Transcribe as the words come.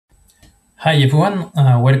Hi everyone,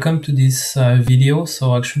 welcome to this video.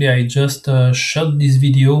 So actually I just shot this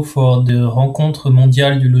video for the Rencontre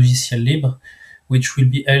mondiale du logiciel libre, which will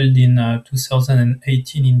be held in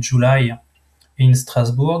 2018 in July in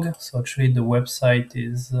Strasbourg. So actually the website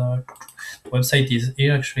is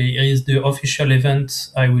here. Actually, here is the official event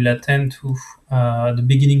I will attend to at the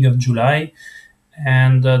beginning of July.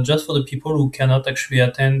 And just for the people who cannot actually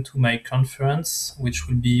attend to my conference, which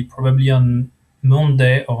will be probably on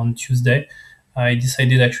Monday or on Tuesday, I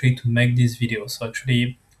decided actually to make this video. So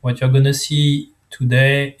actually, what you're gonna see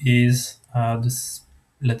today is this,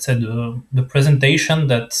 let's say the presentation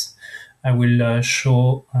that I will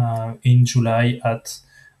show in July at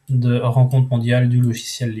the Rencontre mondiale du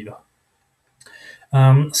logiciel libre.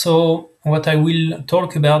 So what I will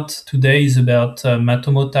talk about today is about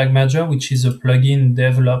Matomo Tag Manager, which is a plugin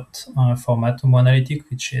developed for Matomo Analytics,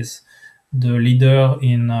 which is the leader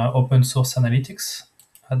in open source analytics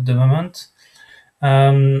at the moment.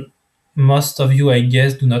 Most of you, I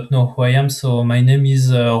guess, do not know who I am. So my name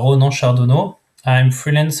is Ronan Chardonneau. I'm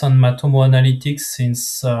freelance on Matomo Analytics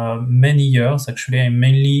since many years. Actually, I'm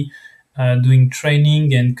mainly doing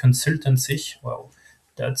training and consultancy. Wow,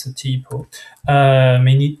 that's a typo.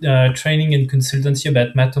 Mainly training and consultancy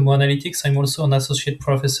about Matomo Analytics. I'm also an associate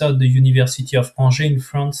professor at the University of Angers in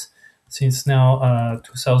France since now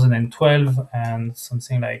 2012 and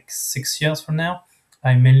something like 6 years from now.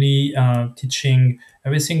 I'm mainly teaching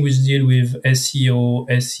everything which deal with SEO,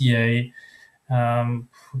 SEA,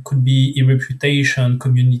 could be e-reputation,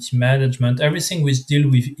 community management, everything which deal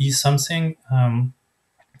with e-something.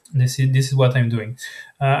 This is what I'm doing.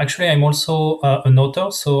 Actually, I'm also an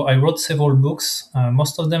author, so I wrote several books.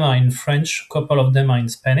 Most of them are in French, a couple of them are in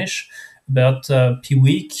Spanish, about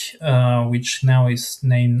Piwik, which now is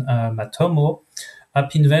named Matomo,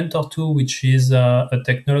 App Inventor 2, which is a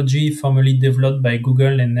technology formerly developed by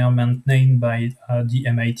Google and now maintained by the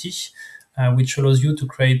MIT, which allows you to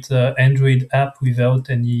create an Android app without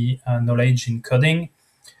any knowledge in coding.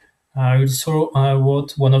 I also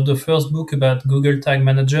wrote one of the first book about Google Tag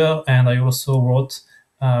Manager, and I also wrote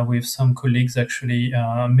with some colleagues actually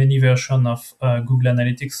many versions of Google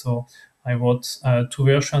Analytics. So I wrote two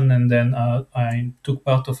versions, and then I took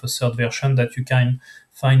part of a third version that you can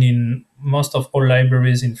find in most of all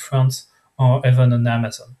libraries in France or even on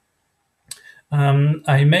Amazon.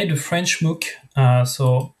 I made a French MOOC,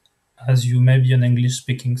 so as you may be an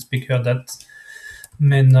English-speaking speaker, that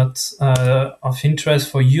may not of interest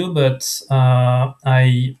for you, but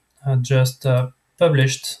I just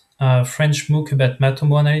published a French MOOC about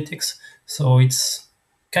Matomo Analytics. So it's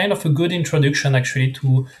kind of a good introduction actually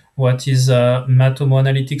to what is Matomo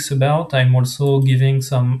Analytics about. I'm also giving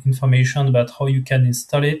some information about how you can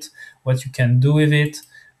install it, what you can do with it,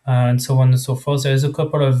 and so on and so forth. There's a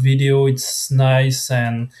couple of video. It's nice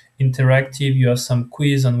and interactive. You have some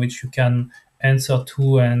quiz on which you can answer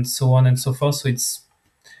to, and so on and so forth. So it's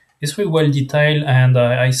really well detailed, and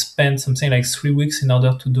I spent something like 3 weeks in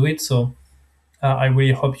order to do it. So I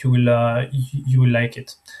really hope you will like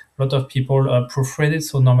it. A lot of people proofread it,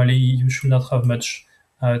 so normally you should not have much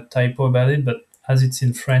typo about it. But as it's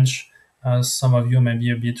in French, some of you may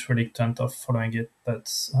be a bit reluctant of following it,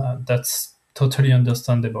 but that's totally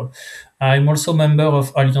understandable. I'm also a member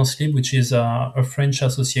of Alliance Libre, which is a French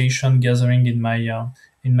association gathering in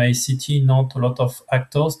my city, Nantes, a lot of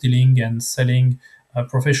actors dealing and selling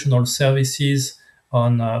professional services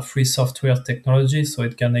on free software technology. So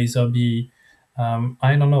it can either be,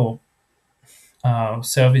 I don't know,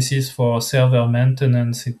 services for server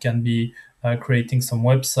maintenance. It can be creating some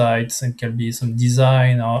websites. It can be some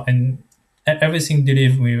design, and everything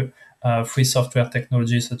dealing with free software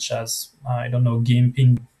technology, such as I don't know,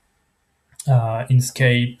 GIMP,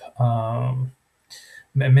 Inkscape,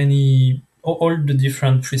 many all the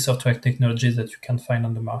different free software technologies that you can find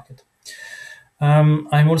on the market.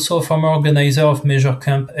 I'm also a former organizer of Measure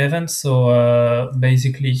Camp events, so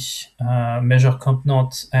basically Measure Camp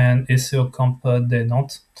Nantes and SEO Camp des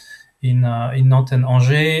Nantes in Nantes and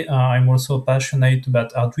Angers. I'm also passionate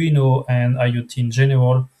about Arduino and IoT in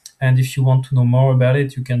general. And if you want to know more about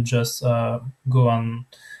it, you can just go on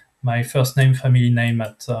my first name, family name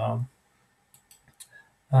at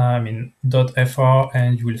 .fr,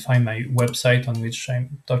 and you will find my website on which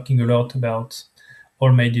I'm talking a lot about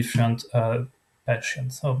all my different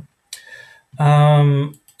passions. So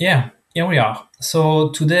yeah, here we are. So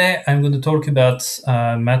today I'm going to talk about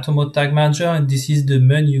Matomo Tag Manager, and this is the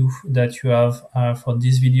menu that you have for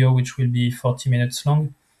this video, which will be 40 minutes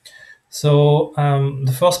long. So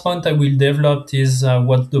the first point I will develop is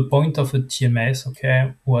what's the point of a TMS,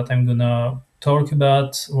 okay? What I'm gonna talk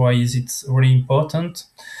about, why is it really important?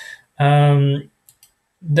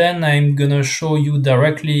 Then I'm gonna show you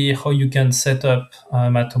directly how you can set up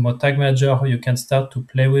Matomo Tag Manager, how you can start to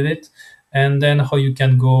play with it, and then how you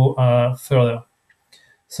can go further.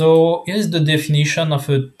 So here's the definition of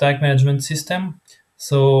a tag management system.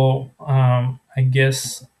 So I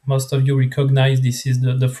guess most of you recognize this is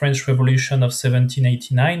the French Revolution of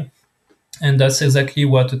 1789, and that's exactly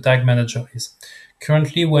what a tag manager is.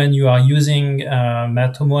 Currently, when you are using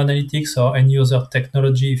Matomo Analytics or any other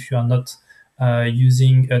technology, if you are not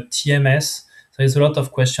using a TMS, there is a lot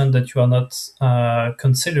of questions that you are not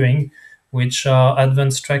considering, which are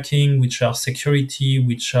advanced tracking, which are security,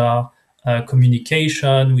 which are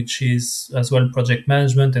communication, which is as well project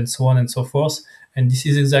management, and so on and so forth. And this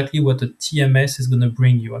is exactly what a TMS is going to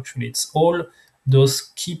bring you. Actually, it's all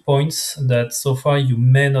those key points that so far you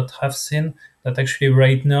may not have seen that actually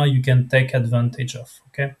right now you can take advantage of.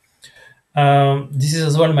 Okay. This is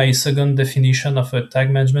as well my second definition of a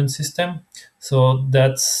tag management system. So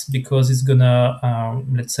that's because it's gonna,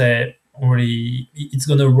 let's say, really, it's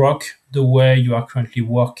gonna rock the way you are currently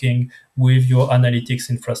working with your analytics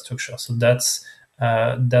infrastructure. So that's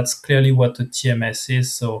clearly what a TMS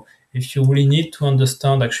is. So if you really need to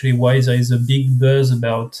understand actually why there is a big buzz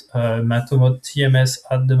about Matomo TMS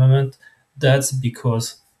at the moment, that's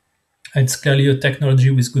because it's clearly a technology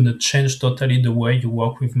which is going to change totally the way you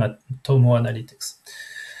work with Matomo Analytics.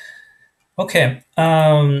 Okay,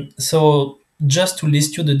 so just to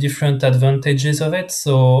list you the different advantages of it,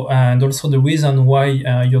 so and also the reason why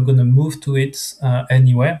you're going to move to it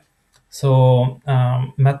anyway. So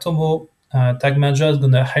Matomo Tag Manager is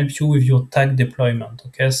going to help you with your tag deployment.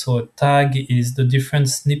 Okay, so a tag is the different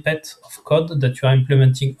snippet of code that you are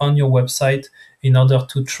implementing on your website in order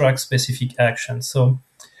to track specific actions. So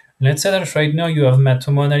let's say that right now you have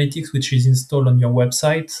Matomo Analytics, which is installed on your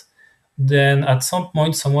website. Then at some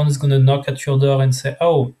point, someone is going to knock at your door and say,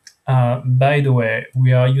 "Oh, by the way,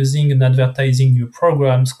 we are using an advertising new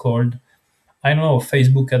programs called, I don't know,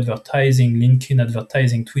 Facebook advertising, LinkedIn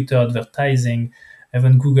advertising, Twitter advertising,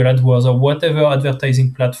 even Google AdWords or whatever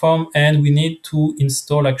advertising platform, and we need to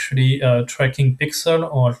install actually a tracking pixel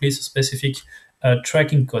or at least a specific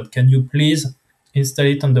tracking code. Can you please install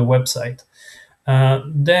it on the website?"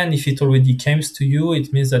 Then if it already comes to you,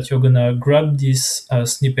 it means that you're gonna grab this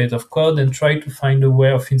snippet of code and try to find a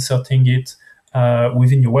way of inserting it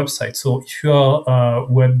within your website. So if you are a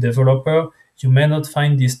web developer, you may not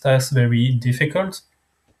find this task very difficult.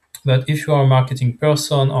 But if you are a marketing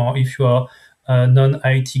person or if you are a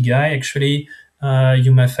non-IT guy, actually,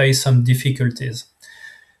 you may face some difficulties.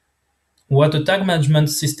 What a tag management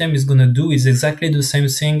system is going to do is exactly the same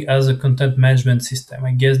thing as a content management system.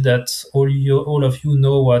 I guess that all of you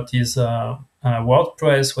know what is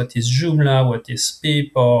WordPress, what is Joomla, what is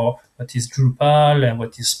Pip, or what is Drupal, and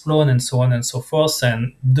what is Splone, and so on and so forth.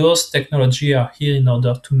 And those technology are here in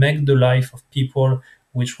order to make the life of people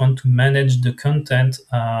which want to manage the content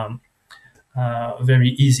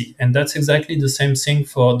very easy. And that's exactly the same thing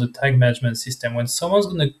for the tag management system. When someone's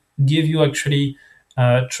going to give you actually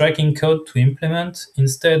tracking code to implement,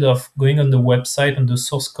 instead of going on the website on the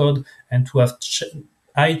source code and to have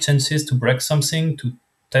high chances to break something, to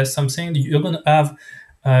test something, you're going to have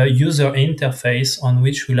a user interface on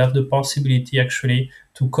which you'll have the possibility actually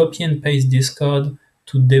to copy and paste this code,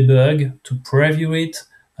 to debug, to preview it,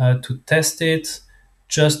 to test it,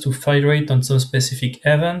 just to fire it on some specific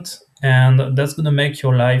event, and that's going to make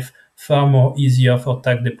your life far more easier for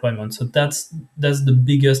tag deployment. So that's the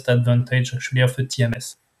biggest advantage actually of a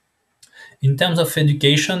TMS. In terms of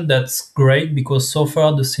education, that's great because so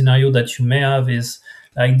far the scenario that you may have is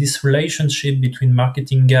like this relationship between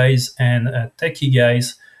marketing guys and techie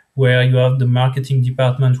guys, where you have the marketing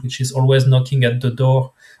department which is always knocking at the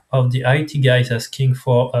door of the IT guys asking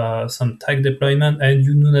for some tag deployment, and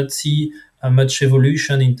you do not see much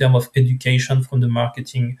evolution in terms of education from the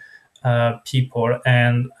marketing people.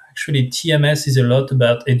 And actually, TMS is a lot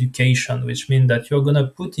about education, which means that you're going to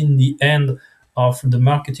put in the end of the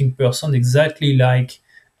marketing person exactly like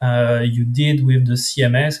you did with the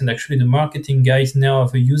CMS. And actually, the marketing guys now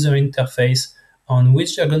have a user interface on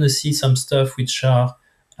which they're going to see some stuff which are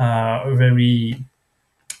very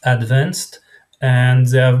advanced, and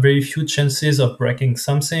there are very few chances of breaking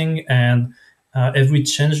something. And every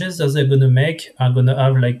changes that they're going to make are going to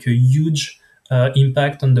have like a huge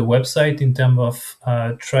impact on the website in terms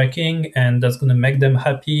of tracking, and that's going to make them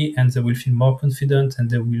happy, and they will feel more confident, and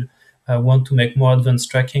they will want to make more advanced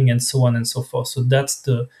tracking, and so on and so forth. So that's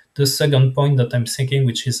the second point that I'm thinking,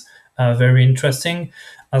 which is very interesting.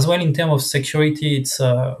 As well, in terms of security, it's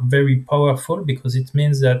very powerful because it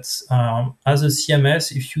means that as a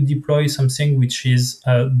CMS, if you deploy something which is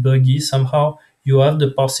buggy somehow, you have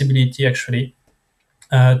the possibility actually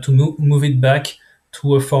move it back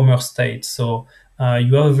to a former state. So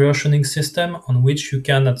you have a versioning system on which you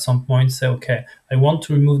can at some point say, okay, I want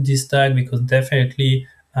to remove this tag because definitely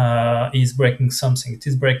is breaking something. It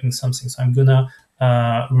is breaking something, so I'm gonna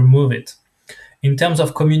remove it. In terms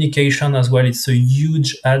of communication as well, it's a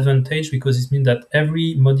huge advantage because it means that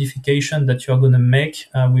every modification that you're going to make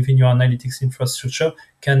within your analytics infrastructure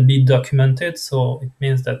can be documented. So it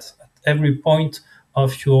means that at every point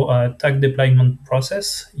of your tag deployment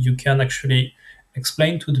process, you can actually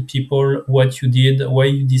explain to the people what you did, why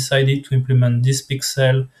you decided to implement this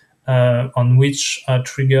pixel, on which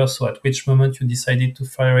trigger, so at which moment you decided to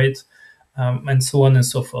fire it, and so on and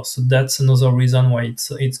so forth. So that's another reason why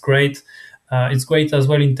it's great. It's great as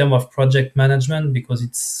well in terms of project management because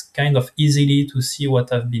it's kind of easily to see what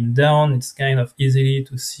have been done. It's kind of easily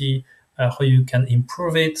to see how you can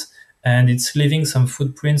improve it, and it's leaving some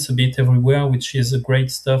footprints a bit everywhere, which is a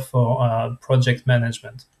great stuff for project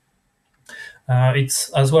management. It's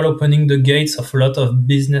as well opening the gates of a lot of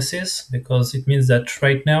businesses because it means that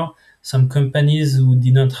right now some companies who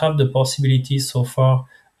did not have the possibility so far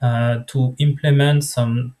to implement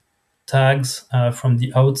some tags from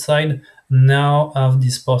the outside now have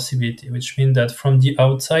this possibility, which means that from the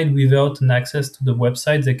outside, without an access to the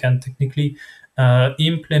website, they can technically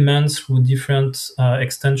implement through different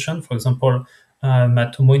extension, for example,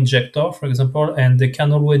 Matomo injector, for example, and they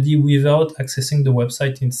can already, without accessing the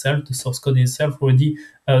website itself, the source code itself, already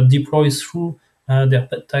deploy through their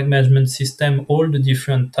tag management system all the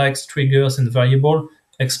different tags, triggers, and variable,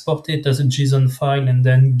 export it as a JSON file, and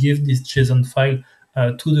then give this JSON file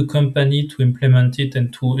to the company to implement it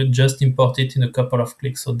and to just import it in a couple of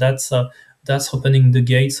clicks. So that's opening the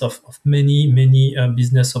gates of many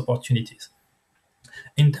business opportunities.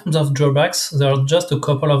 In terms of drawbacks, there are just a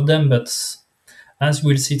couple of them, but as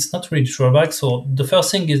we'll see, it's not really drawback. So the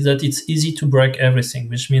first thing is that it's easy to break everything,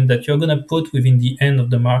 which means that you're going to put within the end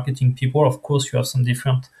of the marketing people. Of course, you have some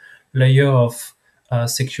different layer of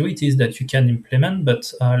securities that you can implement,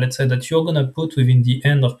 but let's say that you're going to put within the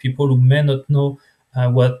end of people who may not know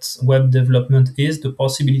what web development is, the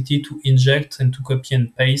possibility to inject and to copy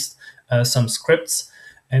and paste some scripts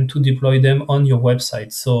and to deploy them on your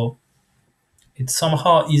website. So it's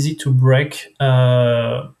somehow easy to break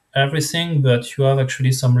everything, but you have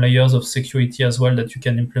actually some layers of security as well that you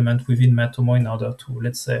can implement within Matomo in order to,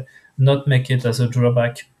 let's say, not make it as a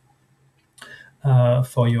drawback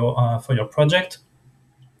for your project.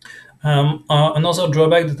 Another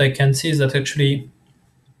drawback that I can see is that actually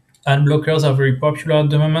ad blockers are very popular at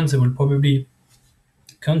the moment. They will probably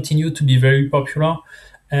continue to be very popular.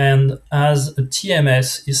 And as a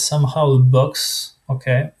TMS is somehow a box,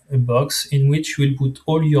 okay, a box in which you will put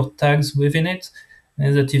all your tags within it,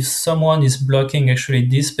 and that if someone is blocking actually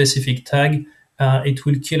this specific tag, it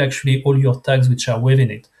will kill actually all your tags which are within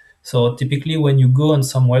it. So typically when you go on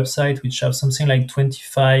some website which have something like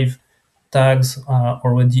 25 tags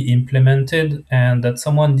already implemented and that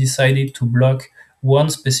someone decided to block one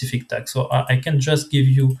specific tag. So I can just give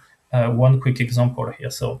you one quick example here.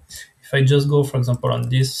 So if I just go, for example, on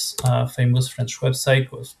this famous French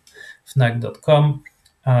website was fnac.com,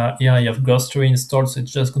 here I have Ghostery installed, so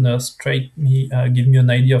it's just gonna give me an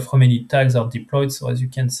idea of how many tags are deployed. So as you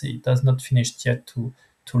can see, it has not finished yet to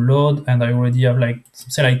load, and I already have like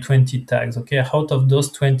something like 20 tags. Okay, out of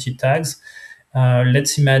those 20 tags,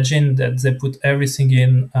 let's imagine that they put everything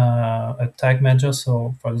in a tag manager.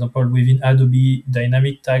 So for example, within Adobe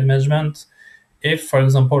Dynamic Tag Management, if, for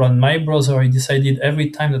example, on my browser, I decided every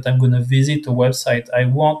time that I'm going to visit a website, I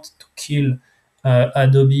want to kill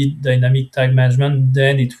Adobe Dynamic Tag Management,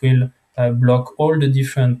 then it will block all the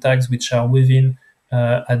different tags which are within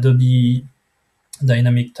Adobe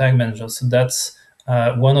Dynamic Tag Manager. So that's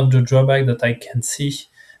one of the drawbacks that I can see,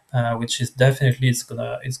 which is definitely it's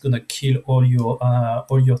gonna kill all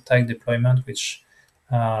your tag deployment, which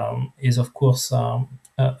is of course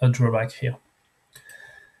a drawback here.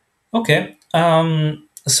 Okay,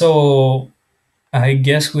 so I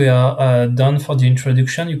guess we are done for the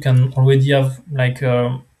introduction. You can already have like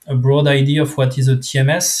a broad idea of what is a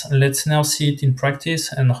TMS. Let's now see it in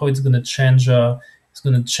practice and how it's going to change. It's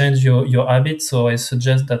going to change your habits. So I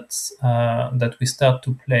suggest that we start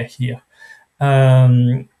to play here.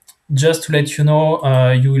 Just to let you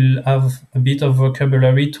know, you will have a bit of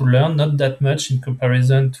vocabulary to learn, not that much in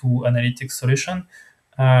comparison to analytics solution.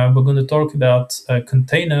 We're going to talk about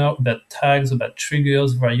container, about tags, about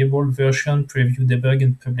triggers, variable, version, preview, debug,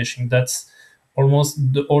 and publishing. That's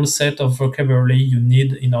almost the whole set of vocabulary you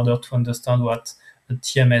need in order to understand what a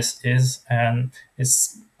TMS is. And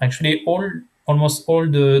it's actually almost all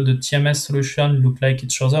the TMS solution look like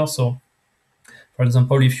each other. So For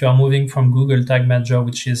example, if you are moving from Google Tag Manager,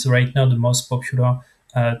 which is right now the most popular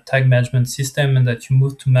tag management system, and that you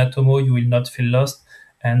move to Matomo, you will not feel lost.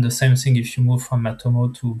 And the same thing if you move from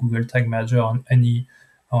Matomo to Google Tag Manager on any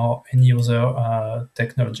other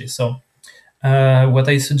technology. So what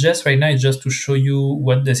I suggest right now is just to show you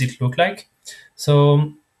what does it look like.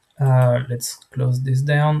 So let's close this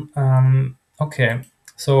down. Okay,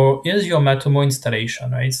 so here's your Matomo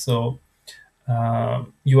installation, right? So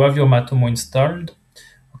you have your Matomo installed.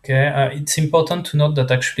 Okay, it's important to note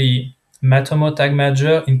that actually Matomo Tag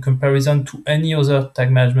Manager, in comparison to any other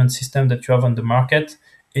tag management system that you have on the market,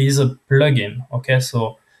 is a plugin. Okay,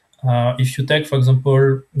 so if you take, for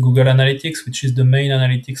example, Google Analytics, which is the main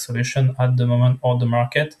analytics solution at the moment on the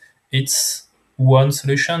market, it's one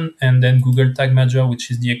solution, and then Google Tag Manager,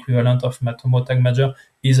 which is the equivalent of Matomo Tag Manager,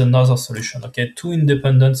 is another solution. Okay, two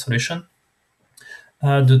independent solutions.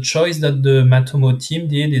 The choice that the Matomo team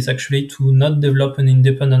did is actually to not develop an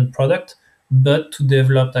independent product, but to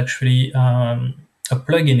develop actually a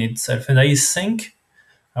plugin itself. And I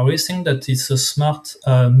really think that it's a smart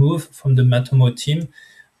move from the Matomo team,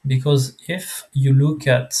 because if you look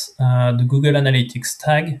at the Google Analytics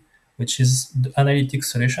tag, which is the analytics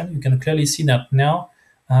solution, you can clearly see that now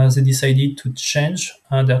they decided to change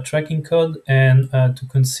their tracking code and to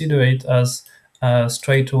consider it as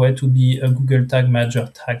straight away to be a Google Tag Manager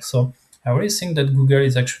tag. So I really think that Google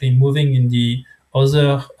is actually moving in the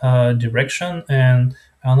other direction and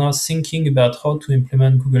are now thinking about how to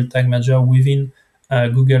implement Google Tag Manager within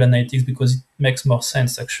Google Analytics, because it makes more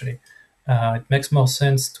sense actually. It makes more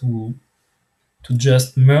sense to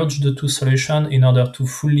just merge the two solutions in order to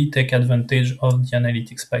fully take advantage of the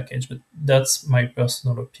analytics package. But that's my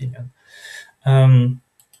personal opinion.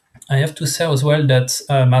 I have to say as well that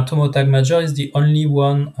Matomo Tag Manager is the only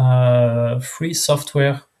one free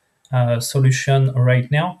software solution right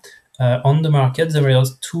now on the market. There are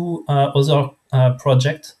two other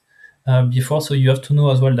projects before, so you have to know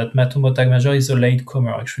as well that Matomo Tag Manager is a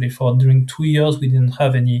latecomer. Actually, for during 2 years, we didn't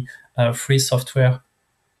have any free software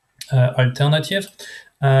alternative.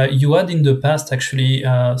 You had in the past actually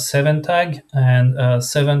 7Tag, and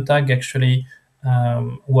 7Tag actually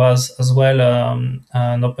was as well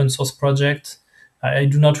an open source project. I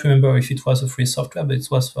do not remember if it was a free software, but it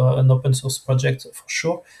was an open source project for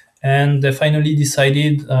sure. And they finally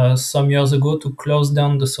decided some years ago to close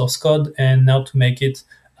down the source code and now to make it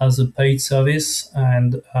as a paid service.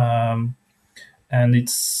 And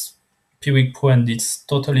it's Piwik Pro, and it's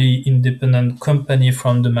totally independent company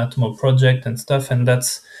from the Matomo project and stuff. And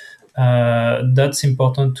that's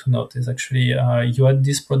important to note. Is actually you had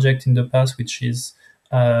this project in the past, which is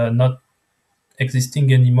not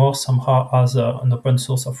existing anymore somehow as an open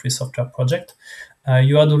source or free software project.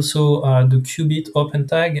 You had also the Qubit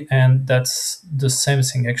OpenTag, and that's the same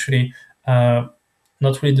thing actually.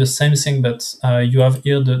 Not really the same thing, but you have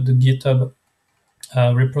here the GitHub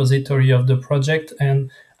repository of the project,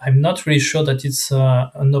 and I'm not really sure that it's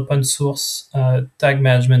an open source tag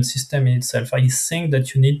management system in itself. I think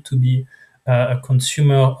that you need to be a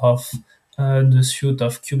consumer of the suite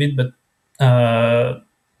of Qubit, but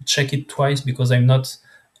check it twice, because I'm not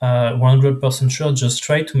 100% sure. Just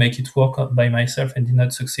try to make it work by myself and did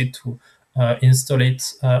not succeed to install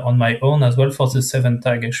it on my own as well for the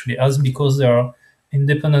 7Tag actually. As because they are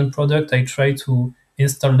independent product, I try to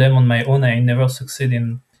install them on my own. I never succeed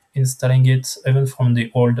in installing it even from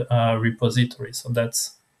the old repository. So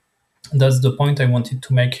that's the point I wanted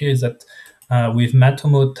to make here, is that with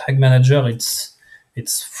Matomo Tag Manager,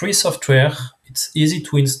 it's free software. It's easy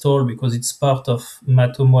to install because it's part of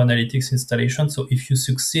Matomo Analytics installation. So if you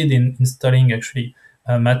succeed in installing actually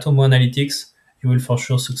Matomo Analytics, you will for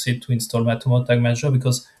sure succeed to install Matomo Tag Manager,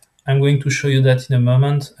 because I'm going to show you that in a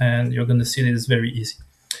moment, and you're going to see that it's very easy.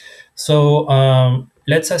 So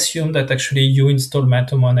let's assume that actually you install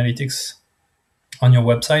Matomo Analytics on your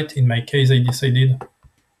website. In my case, I decided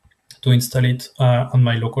to install it on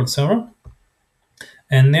my local server.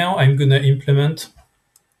 And now I'm going to implement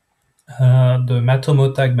the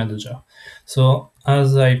Matomo Tag Manager. So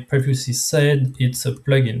as I previously said, it's a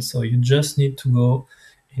plugin. So you just need to go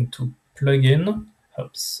into plugin.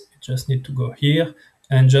 Oops, you just need to go here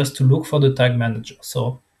and just to look for the Tag Manager.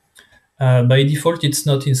 So by default, it's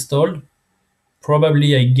not installed.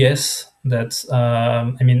 Probably, I guess that,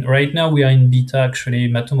 right now we are in beta actually.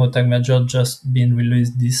 Matomo Tag Manager just been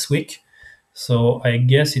released this week. So I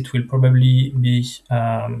guess it will probably be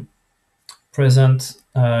present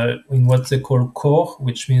in what they call core,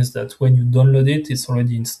 which means that when you download it, it's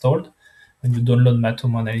already installed when you download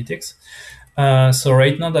Matomo Analytics. So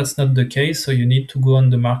right now, that's not the case. So you need to go on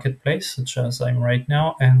the marketplace, such as I'm right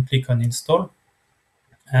now, and click on install.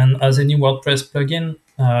 And as any WordPress plugin,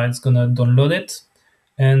 it's gonna download it,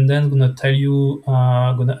 and then gonna tell you,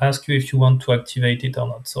 gonna ask you if you want to activate it or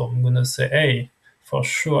not. So I'm gonna say, hey, for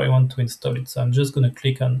sure I want to install it. So I'm just gonna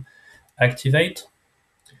click on activate.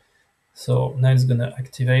 So now it's gonna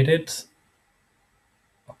activate it.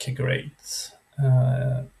 Okay, great.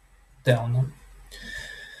 Down.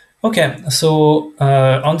 Okay, so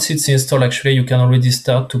once it's installed, actually, you can already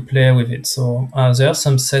start to play with it. So there are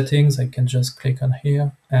some settings. I can just click on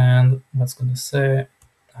here, and what's gonna say,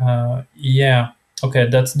 yeah, okay,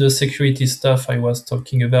 that's the security stuff I was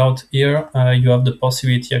talking about here. You have the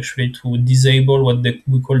possibility actually to disable what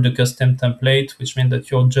we call the custom template, which means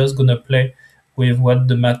that you're just gonna play with what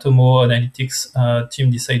the Matomo Analytics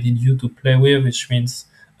team decided you to play with, which means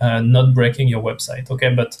not breaking your website.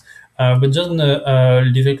 Okay, but we're just gonna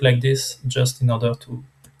leave it like this, just in order to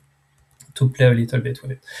play a little bit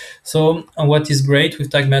with it. So what is great with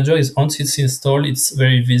Tag Manager is once it's installed, it's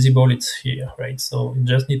very visible. It's here, right? So you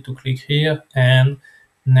just need to click here, and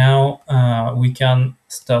now we can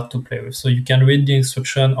start to play with. So you can read the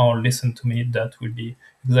instruction or listen to me. That will be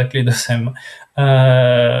exactly the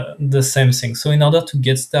same thing. So in order to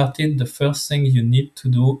get started, the first thing you need to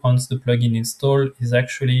do once the plugin installed is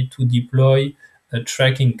actually to deploy a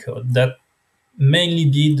tracking code. That mainly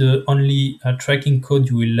be the only tracking code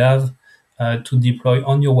you will have to deploy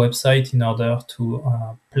on your website in order to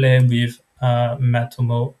play with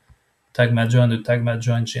Matomo Tag Manager and the Tag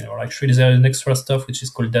Manager in general. Actually, there's an extra stuff which is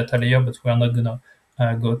called data layer, but we are not gonna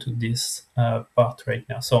go to this part right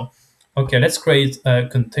now. So, okay, let's create a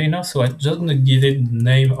container. So I'm just gonna give it the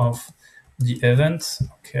name of the event.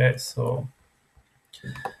 Okay, so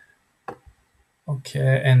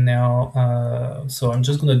okay, and now so I'm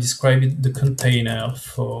just gonna describe it, the container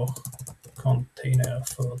for the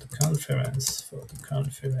conference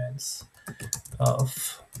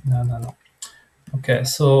of no. Okay,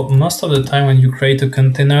 so most of the time when you create a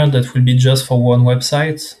container, that will be just for one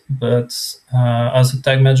website, but as a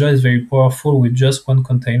tag manager is very powerful, with just one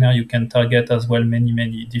container you can target as well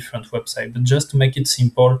many different websites. But just to make it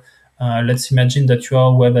simple, let's imagine that you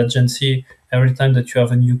are a web agency. Every time that you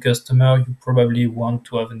have a new customer, you probably want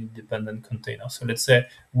to have an independent container. So let's say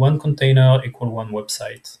one container equal one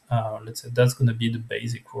website. Let's say that's going to be the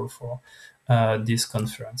basic rule for this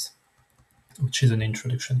conference, which is an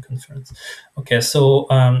introduction conference. Okay, so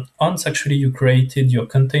once actually you created your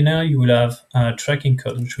container, you will have a tracking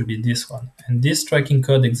code, which will be this one. And this tracking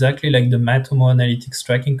code, exactly like the Matomo Analytics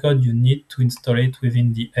tracking code, you need to install it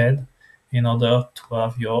within the head in order to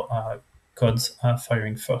have your codes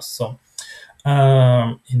firing first. So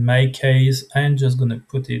in my case, I'm just gonna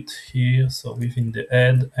put it here, so within the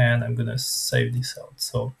head, and I'm gonna save this out.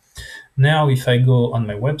 So now if I go on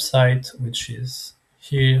my website, which is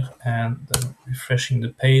here, and refreshing the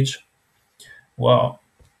page, wow,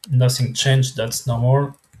 nothing changed, that's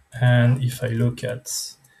normal. And if I look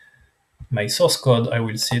at my source code, I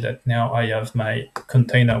will see that now I have my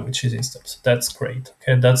container which is installed. So that's great.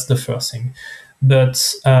 Okay, that's the first thing.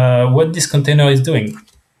 But what this container is doing?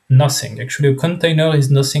 Nothing. Actually, a container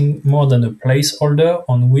is nothing more than a placeholder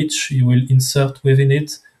on which you will insert within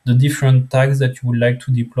it the different tags that you would like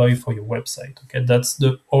to deploy for your website. Okay, that's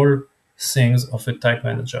the whole things of a tag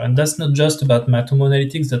manager. And that's not just about Matomo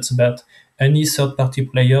Analytics, that's about any third-party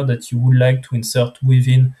player that you would like to insert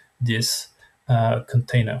within this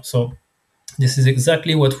container. So this is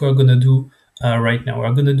exactly what we're going to do right now.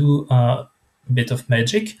 We're going to do a bit of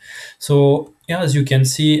magic. So yeah, as you can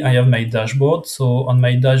see, I have my dashboard. So on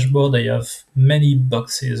my dashboard, I have many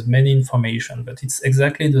boxes, many information, but it's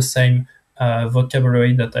exactly the same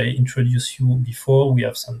vocabulary that I introduced you before. We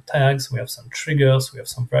have some tags, we have some triggers, we have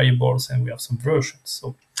some variables, and we have some versions.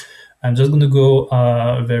 So I'm just going to go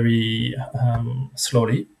very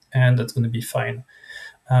slowly, and that's going to be fine.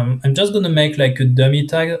 I'm just going to make like a dummy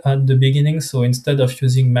tag at the beginning. So instead of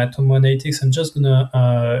using Matomo Analytics, I'm just going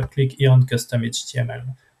to click here on custom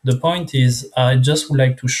HTML. The point is, I just would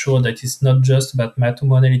like to show that it's not just about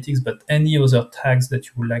Matomo Analytics, but any other tags that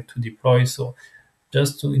you would like to deploy. So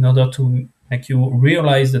just in order to make you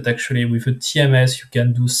realize that actually with a TMS, you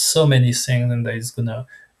can do so many things, and that is going to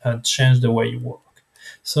change the way you work.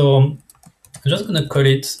 So I'm just going to call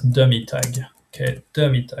it dummy tag. Okay,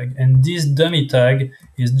 dummy tag. And this dummy tag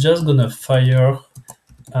is just going to fire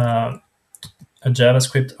a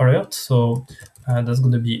JavaScript alert. So that's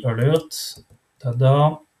going to be alert.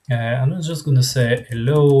 Tada. And I'm just going to say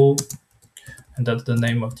hello. And that's the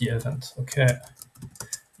name of the event. Okay.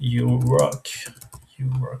 You rock. You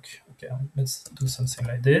rock. Okay, let's do something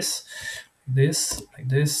like this, like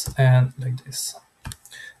this, and like this.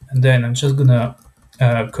 And then I'm just going to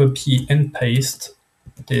copy and paste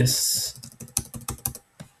this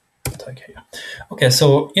Okay,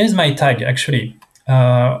 so here's my tag actually.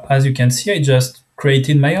 As you can see, I just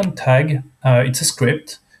created my own tag. It's a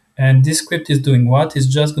script, and this script is doing what? It's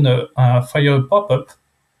just gonna fire a pop-up,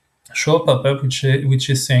 show a pop-up which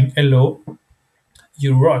is saying hello,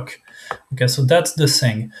 you rock. Okay, so that's the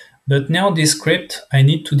thing. But now this script, I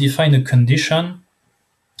need to define a condition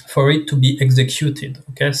for it to be executed.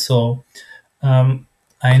 Okay, so um,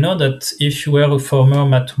 I know that if you were a former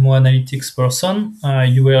Matomo analytics person,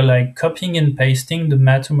 you were like copying and pasting the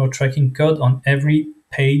Matomo tracking code on every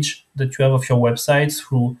page that you have of your website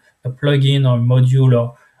through a plugin or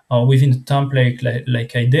module or within a template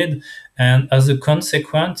like I did. And as a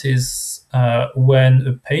consequence is when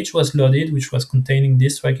a page was loaded, which was containing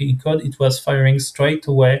this tracking code, it was firing straight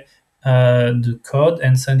away the code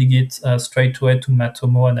and sending it straight away to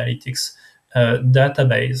Matomo Analytics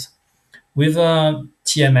database. With a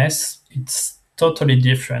TMS, it's totally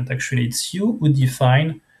different. Actually, it's you who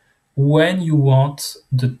define when you want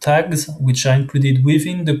the tags which are included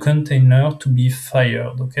within the container to be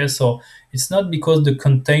fired. Okay, so it's not because the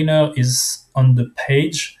container is on the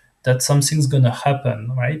page that something's gonna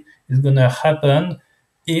happen, right? It's gonna happen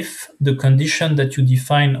if the condition that you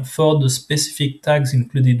define for the specific tags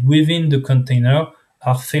included within the container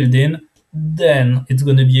are filled in, then it's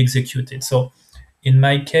gonna be executed. So in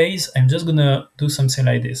my case, I'm just gonna do something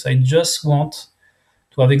like this. I just want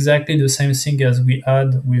to have exactly the same thing as we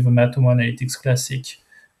had with the Matomo Analytics Classic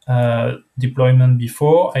deployment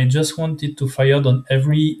before. I just want it to fire on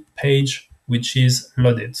every page which is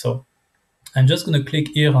loaded. So I'm just going to click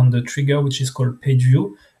here on the trigger, which is called page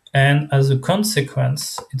view. And as a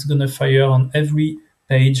consequence, it's going to fire on every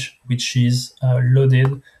page which is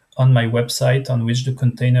loaded on my website on which the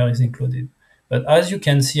container is included. But as you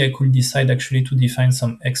can see, I could decide actually to define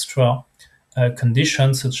some extra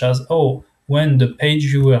conditions, such as, oh, when the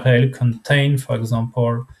page URL contain, for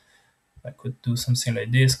example, I could do something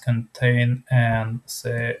like this, contain and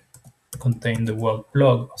say contain the word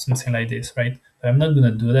blog or something like this, right? But I'm not going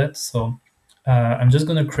to do that. So I'm just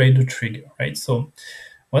going to create the trigger, right? So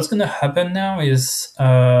what's going to happen now is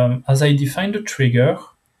as I define the trigger,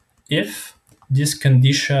 if this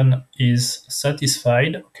condition is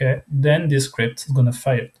satisfied, okay, then this script is going to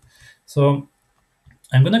fire it. So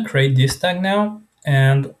I'm going to create this tag now,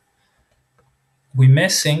 and we may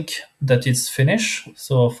think that it's finished.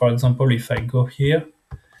 So for example, if I go here,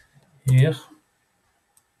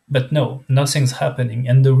 but no, nothing's happening.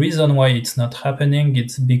 And the reason why it's not happening,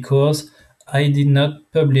 it's because I did not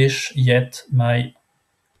publish yet my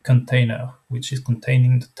container, which is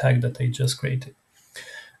containing the tag that I just created.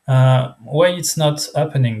 Why it's not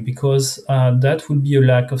happening? Because that would be a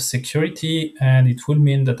lack of security, and it would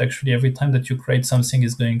mean that actually every time that you create something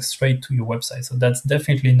is going straight to your website. So that's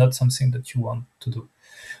definitely not something that you want to do.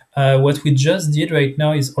 What we just did right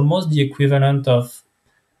now is almost the equivalent of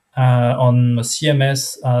on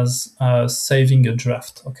CMS as saving a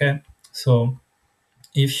draft. Okay, so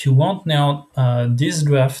if you want now this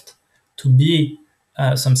draft to be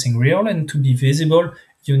something real and to be visible,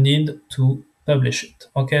 you need to publish it.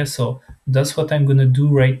 Okay, so that's what I'm going to do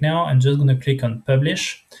right now. I'm just going to click on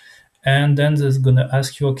publish, and then it's going to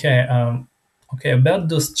ask you, okay, about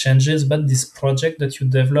those changes, about this project that you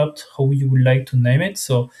developed, how you would like to name it.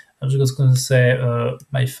 So I'm just going to say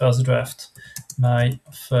my first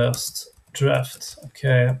draft.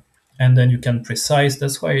 Okay, and then you can precise.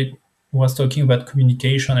 That's why I was talking about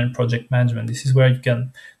communication and project management. This is where you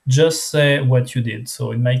can just say what you did.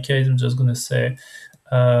 So in my case, I'm just going to say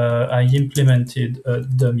I implemented a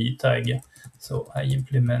dummy tag. So I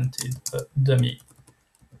implemented a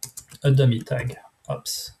dummy tag.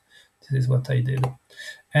 Oops, this is what I did.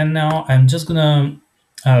 And now I'm just gonna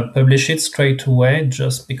publish it straight away,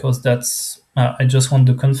 just because that's I just want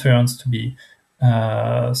the conference to be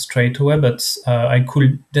straight away. But I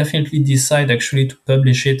could definitely decide actually to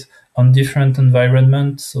publish it on different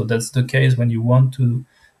environments. So that's the case when you want to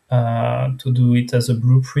do it as a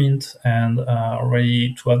blueprint and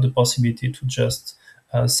already to have the possibility to just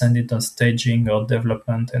send it on staging or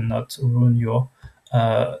development and not ruin your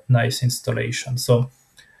nice installation. So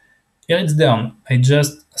here it's done. I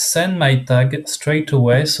just send my tag straight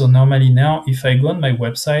away. So normally now, if I go on my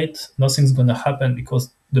website, nothing's going to happen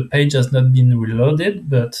because the page has not been reloaded.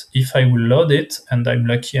 But if I will load it, and I'm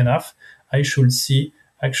lucky enough, I should see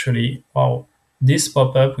actually, wow, this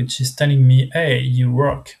pop-up, which is telling me, hey, you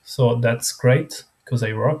rock. So that's great because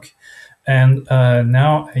I rock. And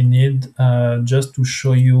now I need just to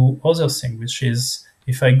show you other thing, which is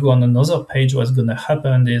if I go on another page, what's going to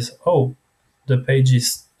happen is, oh, the page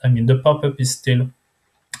is, the pop-up is still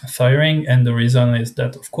firing. And the reason is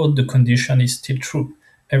that, of course, the condition is still true.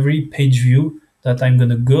 Every page view that I'm going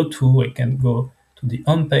to go to, I can go to the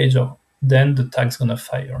home page, or then the tag's gonna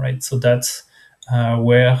fire, right? So that's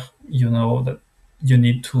where you know that you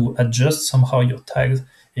need to adjust somehow your tags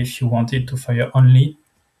if you want it to fire only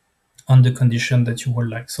on the condition that you would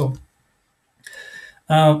like. So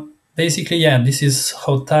basically, yeah, this is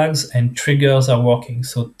how tags and triggers are working.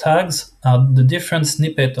 So tags are the different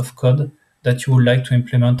snippet of code that you would like to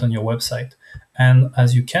implement on your website. And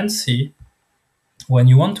as you can see, when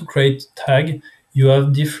you want to create tag, you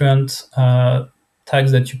have different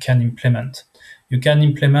tags that you can implement. You can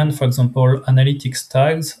implement, for example, analytics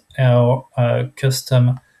tags or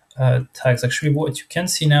custom tags. Actually, what you can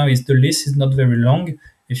see now is the list is not very long.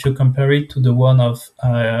 If you compare it to the one of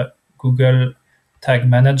Google Tag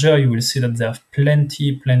Manager, you will see that there are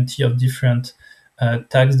plenty of different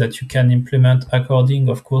tags that you can implement according,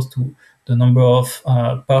 of course, to the number of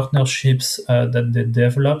partnerships that they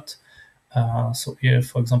developed. So here,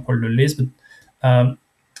 for example, the list. But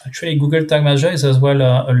actually, Google Tag Manager is as well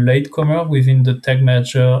a latecomer within the Tag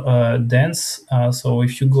Manager dance. So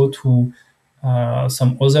if you go to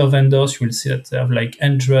some other vendors, you will see that they have like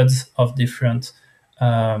hundreds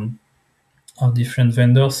um, of different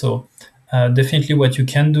vendors. So definitely, what you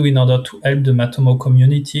can do in order to help the Matomo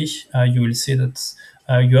community, you will see that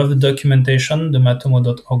you have the documentation, the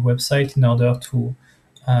matomo.org website, in order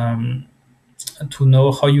um, to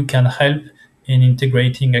know how you can help in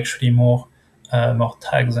integrating actually more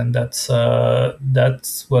tags, and that's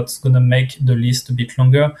what's gonna make the list a bit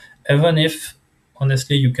longer. Even if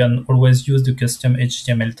honestly you can always use the custom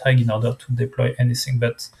HTML tag in order to deploy anything,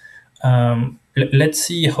 but let's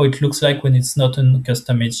see how it looks like when it's not a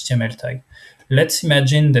custom HTML tag. Let's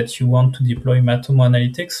imagine that you want to deploy Matomo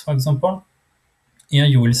Analytics, for example. Here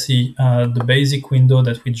you will see the basic window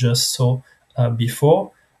that we just saw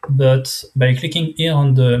before, but by clicking here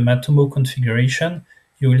on the Matomo configuration,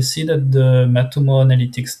 you will see that the Matomo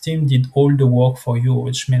Analytics team did all the work for you,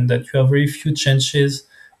 which means that you have very few chances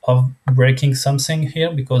of breaking something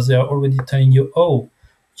here, because they are already telling you, oh,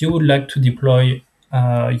 you would like to deploy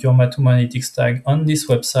your Matomo Analytics tag on this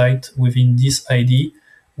website within this ID.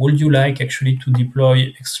 Would you like actually to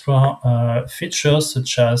deploy extra features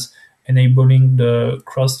such as enabling the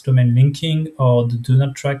cross-domain linking or the do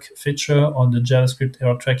not track feature or the JavaScript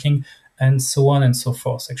error tracking, and so on and so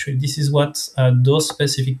forth? Actually, this is what those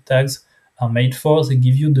specific tags are made for. They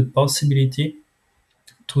give you the possibility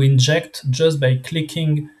to inject, just by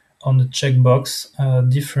clicking on the checkbox,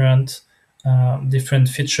 different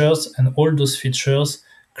features, and all those features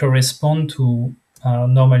correspond to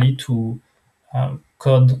normally to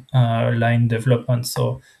code line development.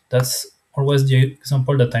 So that's always the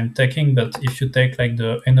example that I'm taking. But if you take like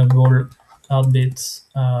the enable heartbeat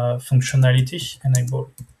functionality, enable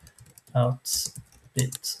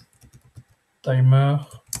heartbeat timer,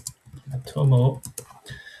 Matomo.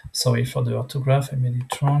 Sorry for the orthograph, I made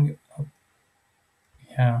it wrong.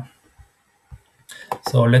 Yeah.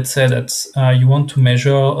 So let's say that you want to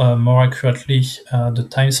measure more accurately the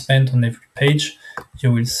time spent on every page.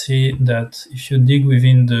 You will see that if you dig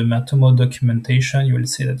within the Matomo documentation, you will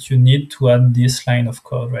see that you need to add this line of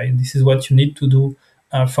code, right? This is what you need to do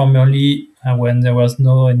formerly when there was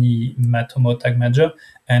no any Matomo Tag Manager.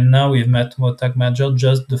 And now with Matomo Tag Manager,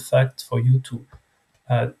 just the fact for you to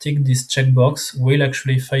tick this checkbox will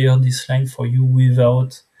actually fire this line for you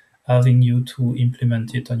without having you to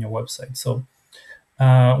implement it on your website. So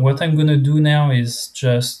what I'm gonna do now is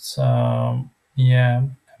just, I'm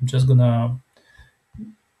just gonna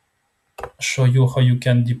show you how you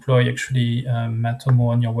can deploy actually Matomo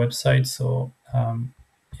on your website. So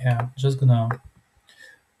just gonna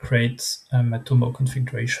create a Matomo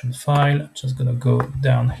configuration file. I'm just gonna go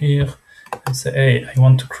down here and say, hey, I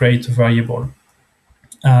want to create a variable.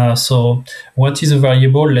 So what is a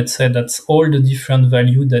variable? Let's say that's all the different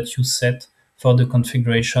value that you set for the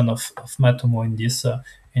configuration of Matomo in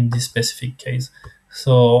this specific case.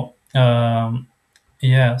 So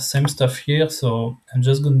same stuff here. So I'm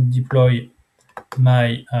just going to deploy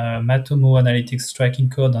my Matomo Analytics tracking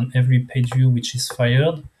code on every page view which is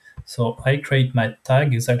fired. So I create my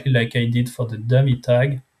tag exactly like I did for the dummy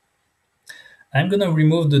tag. I'm gonna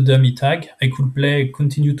remove the dummy tag. I could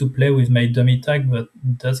continue to play with my dummy tag, but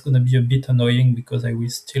that's gonna be a bit annoying because I will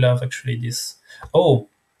still have actually this. Oh,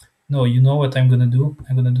 no, you know what I'm gonna do?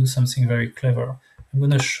 I'm gonna do something very clever. I'm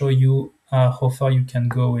gonna show you how far you can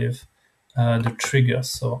go with the triggers.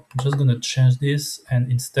 So I'm just gonna change this, and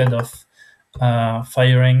instead of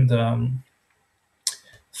firing the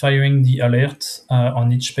alert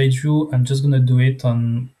on each page view, I'm just gonna do it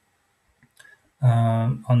on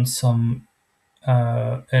some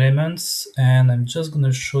elements, and I'm just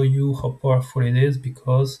gonna show you how powerful it is,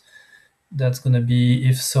 because that's gonna be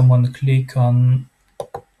if someone click on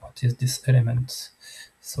what is this element?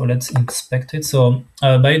 So let's inspect it. So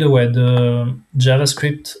by the way, the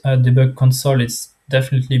JavaScript debug console is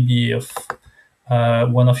definitely be of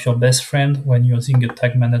one of your best friend when using a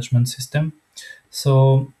tag management system.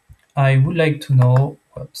 So I would like to know,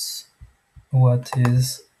 what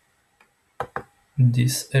is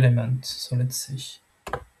this element? So let's see.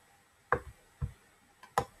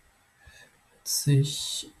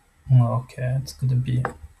 Okay, it's gonna be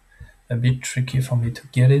a bit tricky for me to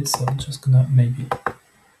get it, so I'm just gonna maybe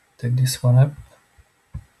take this one up.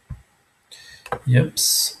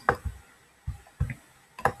 Yeps.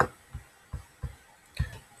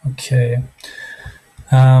 Okay.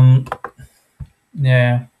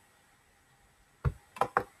 Yeah.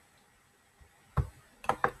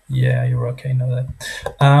 Yeah, you're okay, I know that.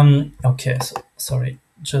 Okay, so sorry,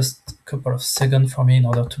 just a couple of seconds for me in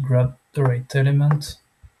order to grab the right element.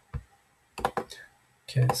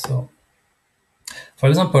 Okay, so for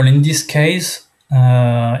example, in this case,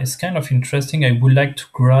 it's kind of interesting. I would like to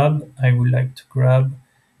grab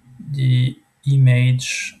the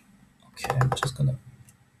image. Okay, I'm just gonna.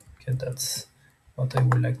 Okay, that's what I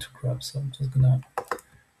would like to grab. So I'm just gonna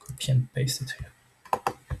copy and paste it here.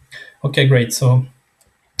 Okay, great. So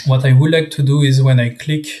what I would like to do is when I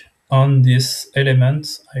click on this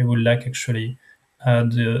element, I would like actually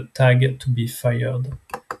the tag to be fired.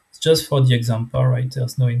 It's just for the example, right?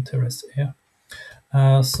 There's no interest here.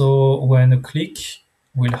 So when a click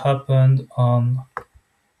will happen on,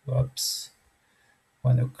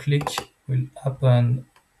 when a click will happen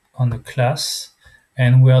on a class,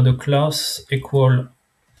 and where the class equal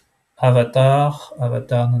avatar,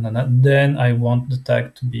 then I want the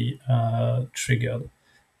tag to be triggered.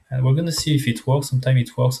 And we're going to see if it works. Sometimes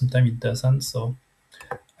it works, sometimes it doesn't. So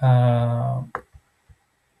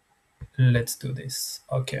let's do this.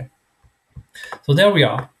 Okay. So there we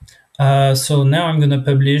are. So now I'm going to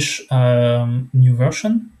publish new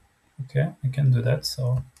version. Okay, I can do that.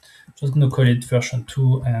 So I'm just going to call it version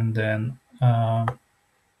 2 and then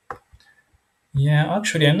yeah,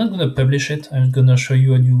 actually, I'm not going to publish it. I'm going to show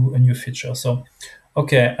you a new feature. So,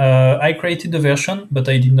 okay, I created the version, but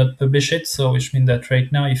I did not publish it. So, which means that right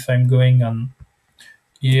now, if I'm going on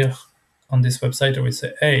here on this website, I will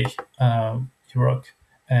say, "Hey, you rock,"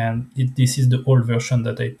 and this is the old version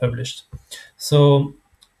that I published. So,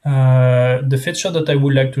 the feature that I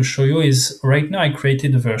would like to show you is right now I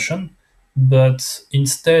created a version, but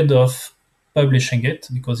instead of publishing it,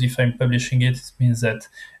 because if I'm publishing it, it means that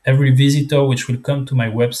every visitor which will come to my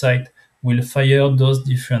website will fire those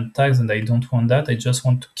different tags, and I don't want that. I just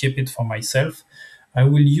want to keep it for myself. I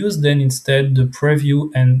will use then instead the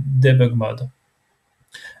preview and debug mode.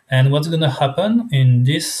 And what's going to happen in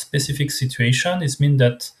this specific situation is mean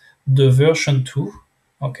that the version 2,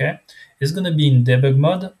 okay, is going to be in debug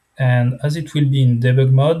mode. And as it will be in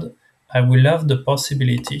debug mode, I will have the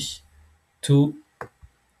possibility to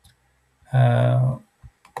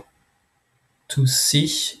see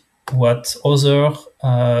what other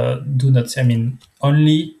do not see. I mean,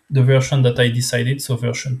 only the version that I decided, so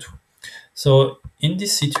version 2. So in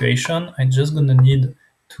this situation, I'm just going to need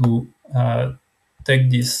to take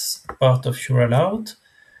this part of URL out,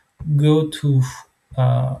 go to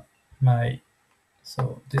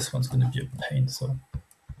so this one's going to be a pain, so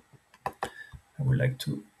I would like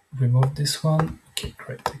to remove this one. Okay,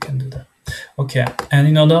 great, I can do that. Okay, and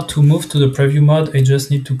in order to move to the preview mode, I just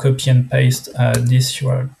need to copy and paste this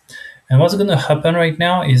URL. And what's going to happen right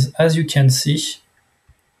now is, as you can see,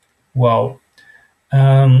 wow,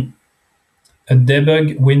 a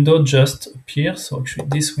debug window just appears. So actually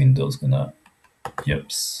this window is going to,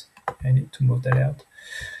 yeps, I need to move that out.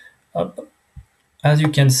 Up. As you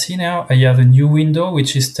can see now, I have a new window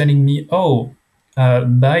which is telling me, oh,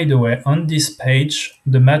 by the way, on this page,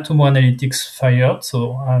 the Matomo Analytics fired.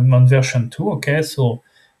 So I'm on version 2, okay? So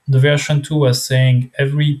the version 2 was saying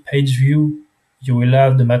every page view, you will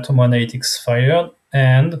have the Matomo Analytics fired,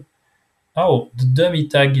 and oh, the dummy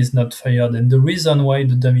tag is not fired. And the reason why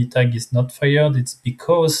the dummy tag is not fired, it's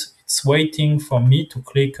because it's waiting for me to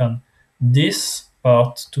click on this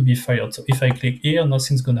part to be fired. So if I click here,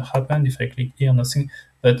 nothing's going to happen. If I click here, nothing.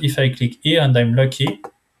 But if I click here and I'm lucky,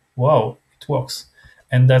 wow, it works.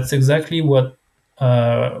 And that's exactly what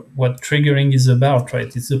triggering is about,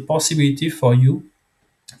 right? It's a possibility for you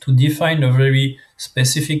to define a very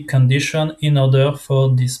specific condition in order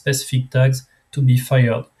for these specific tags to be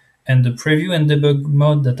fired. And the preview and debug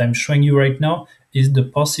mode that I'm showing you right now is the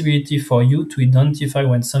possibility for you to identify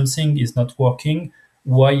when something is not working,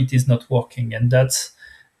 why it is not working. And that's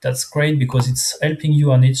great because it's helping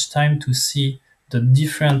you on each time to see the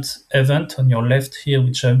different event on your left here,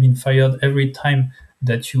 which have been fired every time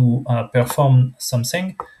that you perform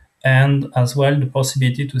something. and as well the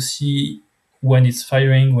possibility to see when it's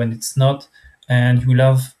firing, when it's not, and you'll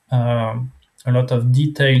have a lot of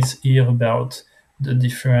details here about the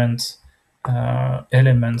different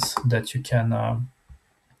elements that you can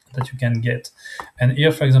get. And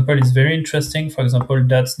here, for example, it's very interesting. For example,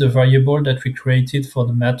 that's the variable that we created for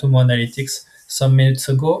the Matomo analytics some minutes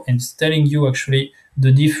ago, and it's telling you actually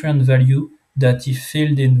the different value that it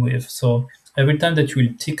filled in with. So every time that you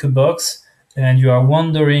will tick a box and you are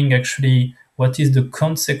wondering actually what is the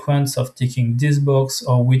consequence of ticking this box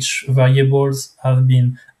or which variables have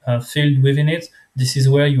been filled within it, this is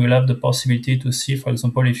where you will have the possibility to see, for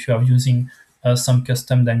example, if you are using some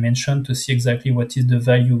custom dimension to see exactly what is the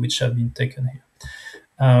value which have been taken here.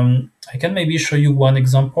 I can maybe show you one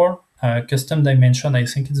example. Custom dimension, I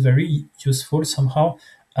think it's very useful somehow.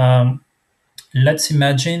 Let's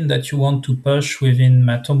imagine that you want to push within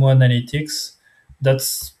Matomo Analytics.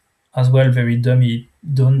 That's as well very dummy.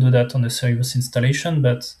 Don't do that on a serious installation,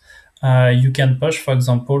 but you can push, for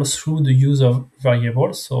example, through the use of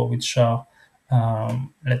variables, so which are,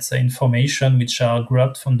 let's say, information which are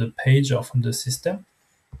grabbed from the page or from the system.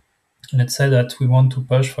 Let's say that we want to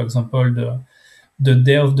push, for example, the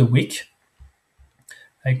day of the week.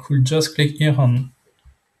 I could just click here on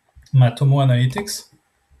Matomo Analytics,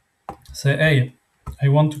 say, hey, I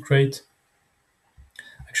want to create,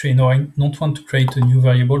 actually, no, I don't want to create a new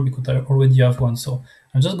variable because I already have one. So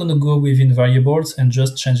I'm just going to go within variables and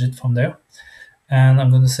just change it from there. And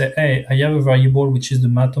I'm going to say, hey, I have a variable which is the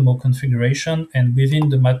Matomo configuration. And within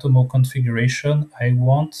the Matomo configuration, I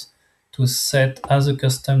want to set as a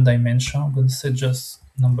custom dimension, I'm going to set just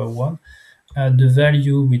number 1, the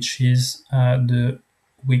value which is the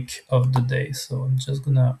week of the day. So I'm just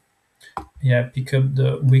going to pick up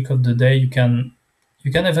the week of the day. You can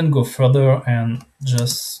even go further and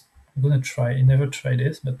just, I'm going to try, I never tried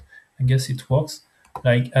this, but I guess it works.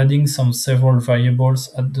 Like adding some several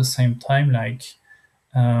variables at the same time, like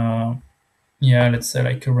let's say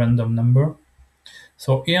like a random number.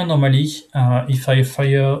 So here normally, if I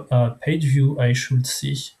fire page view, I should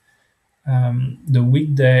see the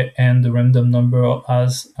weekday and the random number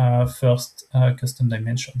as first custom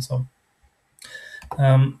dimension. So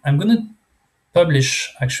I'm going to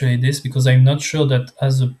publish actually this because I'm not sure that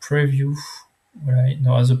as a preview, right?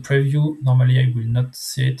 No, as a preview, normally I will not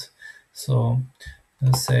see it. So I'm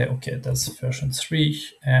going to say, okay, that's version 3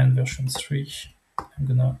 and version 3. I'm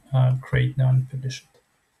gonna create now and publish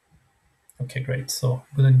it. Okay, great. So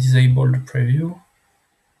I'm gonna disable the preview.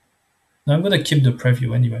 No, I'm gonna keep the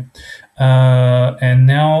preview anyway. And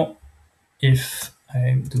now if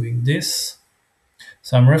I'm doing this,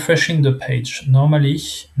 so I'm refreshing the page. Normally,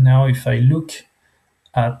 now if I look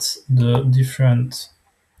at the different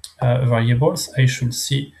variables, I should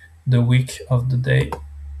see the week of the day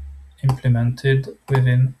implemented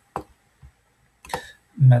within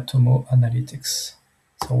Matomo Analytics.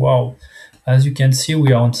 So wow, as you can see,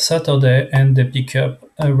 we are on Saturday and they pick up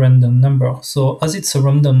a random number. So as it's a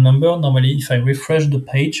random number, normally if I refresh the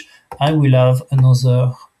page, I will have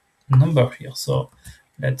another number here. So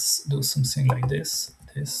let's do something like this,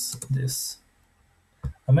 this.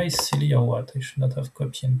 Am I silly or what? I should not have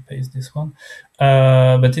copy and paste this one.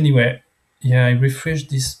 But anyway, I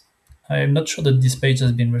refreshed this. I'm not sure that this page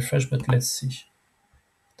has been refreshed, but let's see.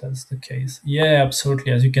 That's the case. Yeah,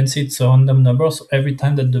 absolutely. As you can see, it's a random number. So every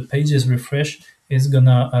time that the page is refreshed, it's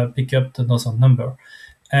gonna pick up another number.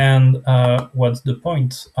 And what's the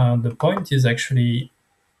point? The point is actually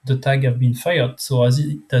the tag have been fired. So as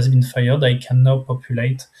it has been fired, I can now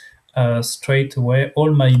populate straight away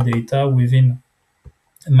all my data within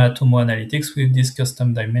Matomo Analytics with this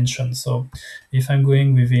custom dimension. So if I'm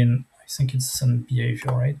going within, I think it's on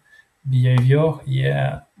behavior, right? Behavior,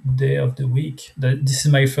 day of the week. This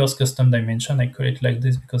is my first custom dimension. I call it like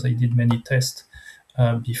this because I did many tests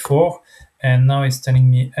before. And now it's telling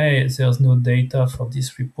me, hey, there's no data for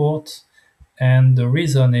this report. And the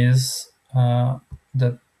reason is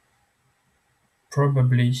that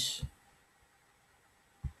probably,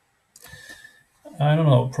 I don't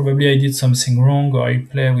know, probably I did something wrong or I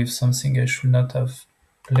play with something I should not have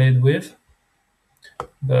played with.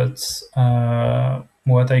 But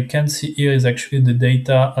what I can see here is actually the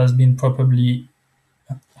data has been properly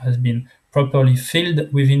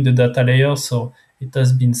filled within the data layer, so it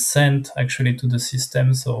has been sent actually to the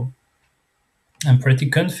system. So I'm pretty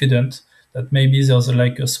confident that maybe there's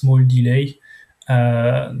like a small delay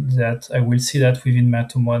that I will see that within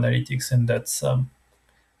Matomo Analytics, and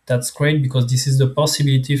that's great because this is the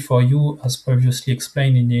possibility for you, as previously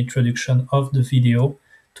explained in the introduction of the video,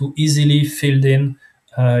 to easily fill in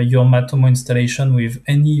your Matomo installation with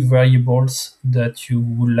any variables that you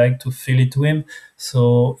would like to fill it with.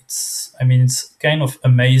 So it's kind of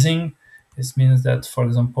amazing. This means that, for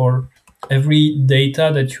example, every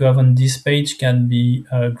data that you have on this page can be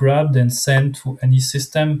grabbed and sent to any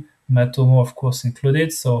system, Matomo, of course,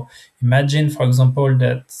 included. So imagine, for example,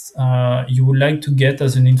 that you would like to get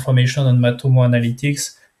as an information on Matomo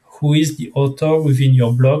Analytics who is the author within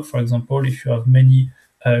your blog. For example, if you have many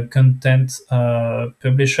content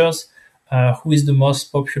publishers, who is the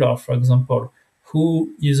most popular, for example,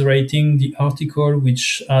 who is rating the article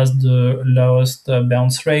which has the lowest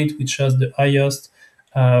bounce rate, which has the highest,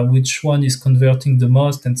 which one is converting the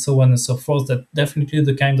most, and so on and so forth. That definitely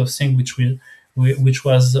the kind of thing which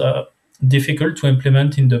was difficult to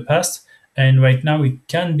implement in the past. And right now it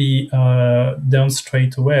can be done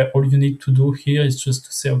straight away. All you need to do here is just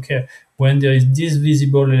to say, okay, when there is this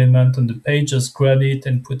visible element on the page, just grab it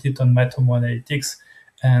and put it on Matomo Analytics,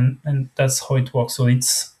 and that's how it works. So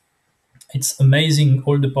it's amazing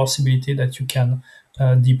all the possibility that you can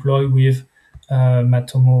deploy with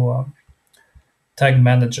Matomo Tag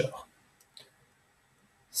Manager.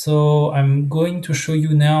 So I'm going to show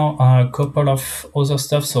you now a couple of other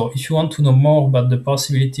stuff. So if you want to know more about the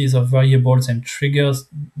possibilities of variables and triggers,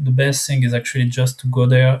 the best thing is actually just to go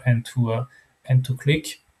there and to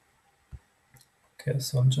click. Okay,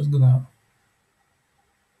 so I'm just gonna,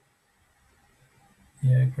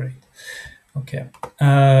 yeah, great. Okay.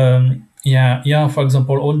 Yeah, for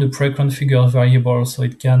example, all the pre-configured variables, so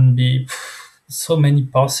it can be so many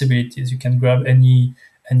possibilities. You can grab any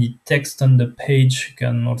text on the page. You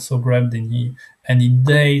can also grab any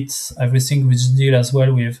dates, everything which deal as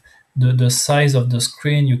well with the size of the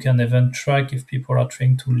screen. You can even track if people are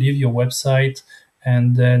trying to leave your website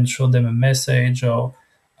and then show them a message or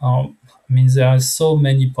there are so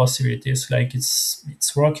many possibilities. Like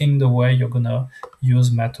it's working the way you're gonna use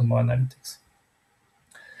Matomo Analytics.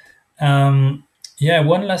 Yeah,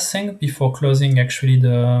 one last thing before closing actually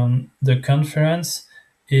the conference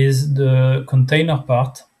is the container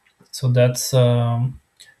part. So that's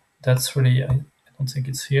really, I don't think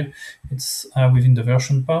it's here. It's within the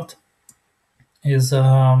version part. Is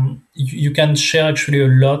you can share actually a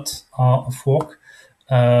lot of work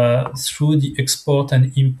through the export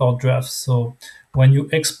and import drafts. So when you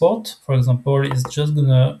export, for example, it's just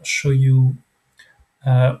gonna show you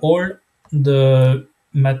all the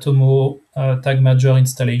Matomo Tag Manager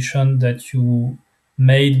installation that you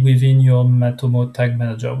made within your Matomo Tag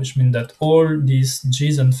Manager, which means that all these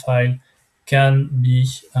JSON file can be,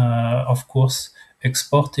 of course,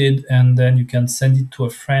 exported, and then you can send it to a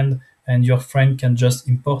friend, and your friend can just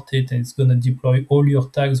import it, and it's going to deploy all your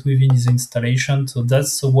tags within his installation. So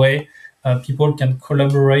that's the way people can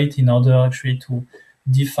collaborate in order actually to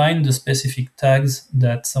define the specific tags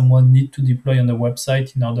that someone need to deploy on the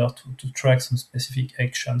website in order to track some specific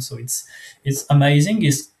action. So it's amazing.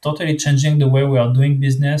 It's totally changing the way we are doing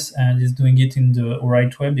business, and it's doing it in the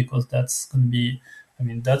right way, because that's going to be,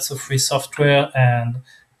 that's a free software,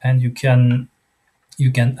 and you can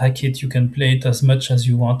hack it, you can play it as much as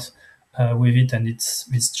you want with it, and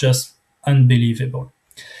it's just unbelievable.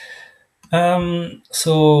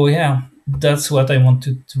 So yeah, that's what I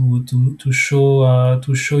wanted to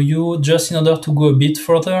show you. Just in order to go a bit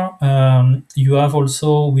further, you have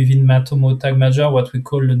also within Matomo Tag Manager what we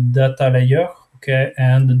call the data layer. Okay,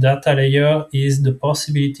 and the data layer is the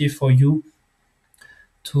possibility for you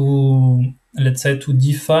to, let's say, to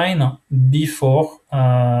define before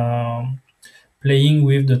playing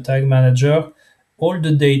with the tag manager all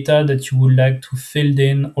the data that you would like to fill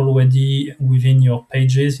in already within your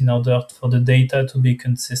pages in order for the data to be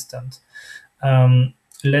consistent.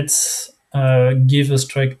 Let's give a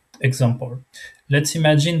straight example. Let's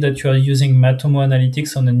imagine that you are using Matomo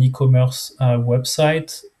Analytics on an e-commerce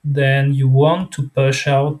website. Then you want to push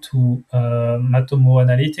out to Matomo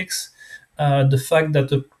Analytics the fact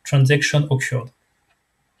that a transaction occurred.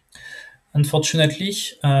 Unfortunately,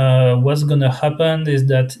 what's going to happen is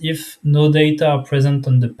that if no data are present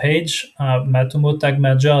on the page, Matomo Tag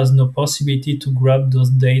Manager has no possibility to grab those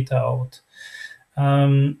data out.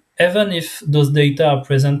 Even if those data are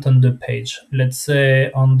present on the page, let's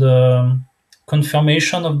say on the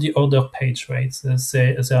confirmation of the order page, right? So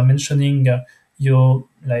say they are mentioning the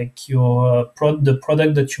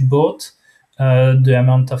product that you bought, the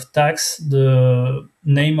amount of tax, the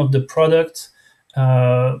name of the product,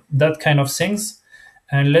 that kind of things.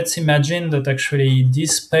 And let's imagine that actually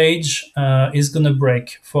this page is going to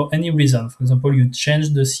break for any reason. For example, you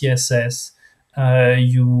change the CSS,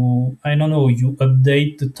 you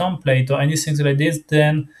update the template or anything like this.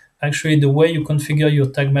 Then actually the way you configure your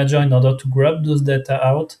tag manager in order to grab those data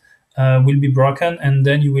out will be broken, and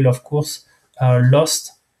then you will of course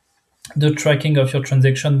lost the tracking of your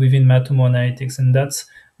transaction within Matomo Analytics, and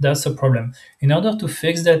that's a problem. In order to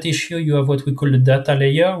fix that issue, you have what we call the data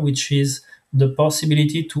layer, which is the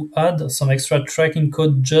possibility to add some extra tracking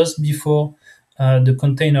code just before the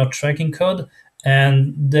container tracking code,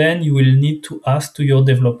 and then you will need to ask to your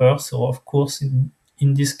developer. So of course,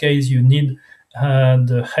 in this case, you need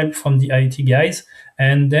the help from the IT guys,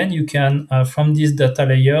 and then you can, from this data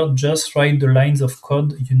layer, just write the lines of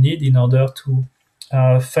code you need in order to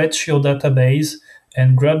fetch your database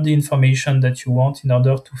and grab the information that you want in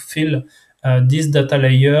order to fill this data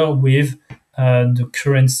layer with the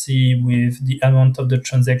currency, with the amount of the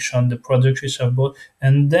transaction, the product which I've bought.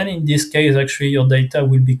 And then in this case, actually, your data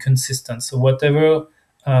will be consistent. So whatever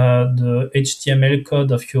the HTML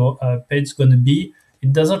code of your page is going to be,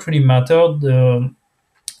 it doesn't really matter.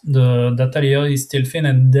 The data layer is still thin,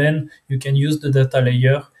 and then you can use the data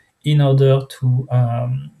layer in order to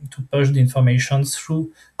push the information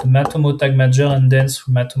through the Matomo Tag Manager and then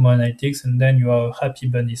through Matomo Analytics, and then you are a happy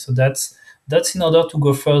bunny. So that's in order to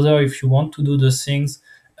go further if you want to do the things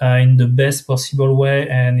in the best possible way,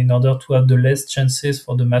 and in order to have the less chances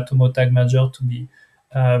for the Matomo Tag Manager to be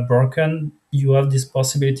broken. You have this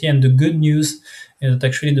possibility, and the good news is that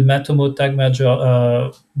actually the Matomo Tag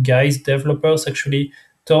Manager guys, developers, actually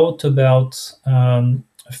thought about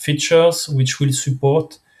features which will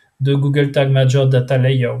support the Google Tag Manager data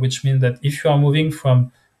layer, which means that if you are moving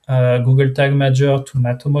from Google Tag Manager to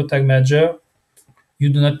Matomo Tag Manager, you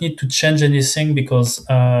do not need to change anything because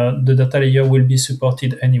the data layer will be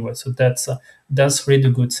supported anyway. So that's really the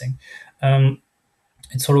good thing.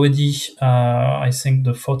 It's already, I think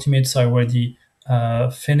the 40 minutes are already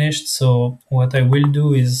finished. So what I will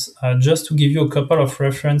do is just to give you a couple of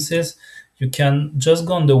references. You can just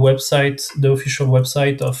go on the website, the official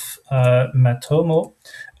website of Matomo,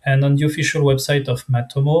 and on the official website of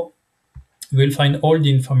Matomo, you will find all the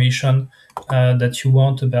information that you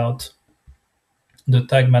want about the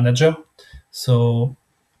tag manager. So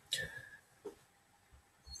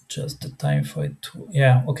just the time for it to,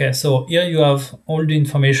 yeah, okay. So here you have all the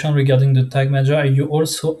information regarding the tag manager. You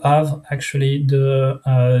also have actually the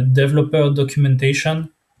developer documentation,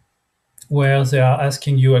 where they are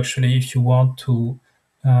asking you actually if you want to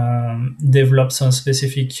develop some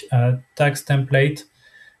specific tags template.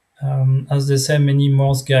 As they say, many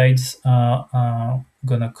more guides are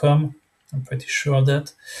gonna come. I'm pretty sure of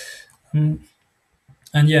that.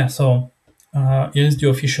 And yeah, so here's the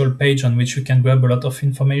official page on which you can grab a lot of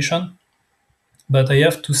information. But I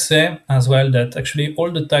have to say as well that actually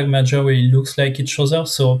all the tag manager really looks like each other.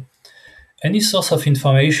 So any source of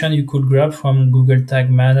information you could grab from Google Tag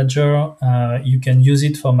Manager, you can use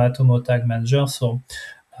it for Matomo Tag Manager. So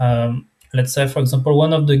let's say, for example,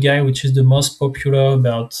 one of the guy which is the most popular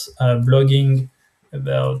about blogging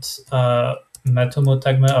about Matomo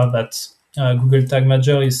Tag Manager, about Google Tag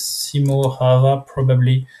Manager is Simo Hava,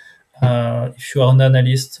 probably. If you are an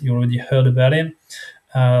analyst, you already heard about him.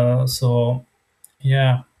 So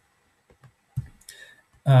yeah,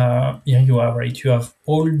 you are right. You have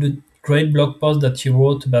all the great blog posts that you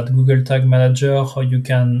wrote about Google Tag Manager, how you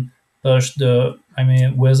can push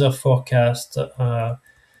weather forecast,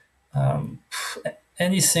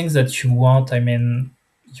 anything that you want.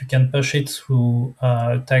 You can push it through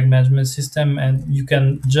tag management system, and you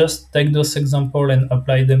can just take those examples and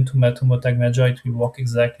apply them to Matomo Tag Manager. It will work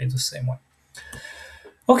exactly the same way.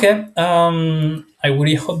 Okay, I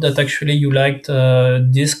really hope that actually you liked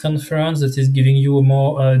this conference that is giving you a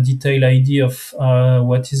more detailed idea of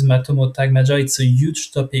what is Matomo Tag Manager. It's a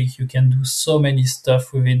huge topic. You can do so many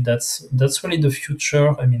stuff with it. That's really the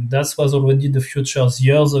future. That was already the future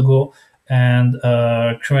years ago, and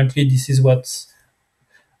currently this is what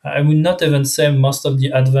I will not even say most of the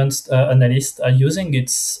advanced analysts are using.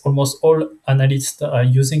 It's almost all analysts are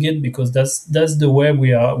using it because that's the way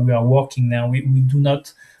we are working now. We do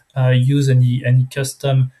not use any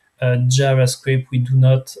custom JavaScript. We do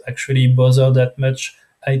not actually bother that much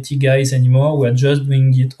IT guys anymore. We're just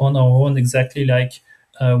doing it on our own, exactly like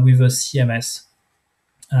with a CMS.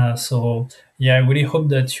 So yeah, I really hope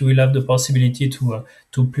that you will have the possibility to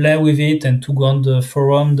play with it and to go on the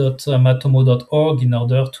forum.matomo.org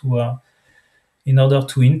in order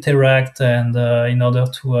to interact and in order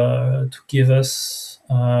to give us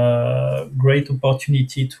great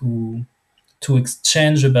opportunity to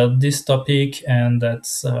exchange about this topic, and that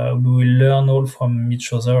we will learn all from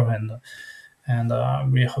each other, and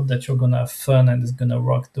we hope that you're gonna have fun and it's gonna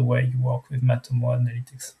rock the way you work with Matomo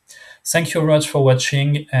Analytics. Thank you very much for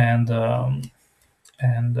watching, and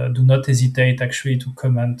do not hesitate actually to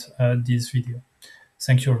comment this video.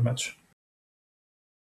 Thank you very much.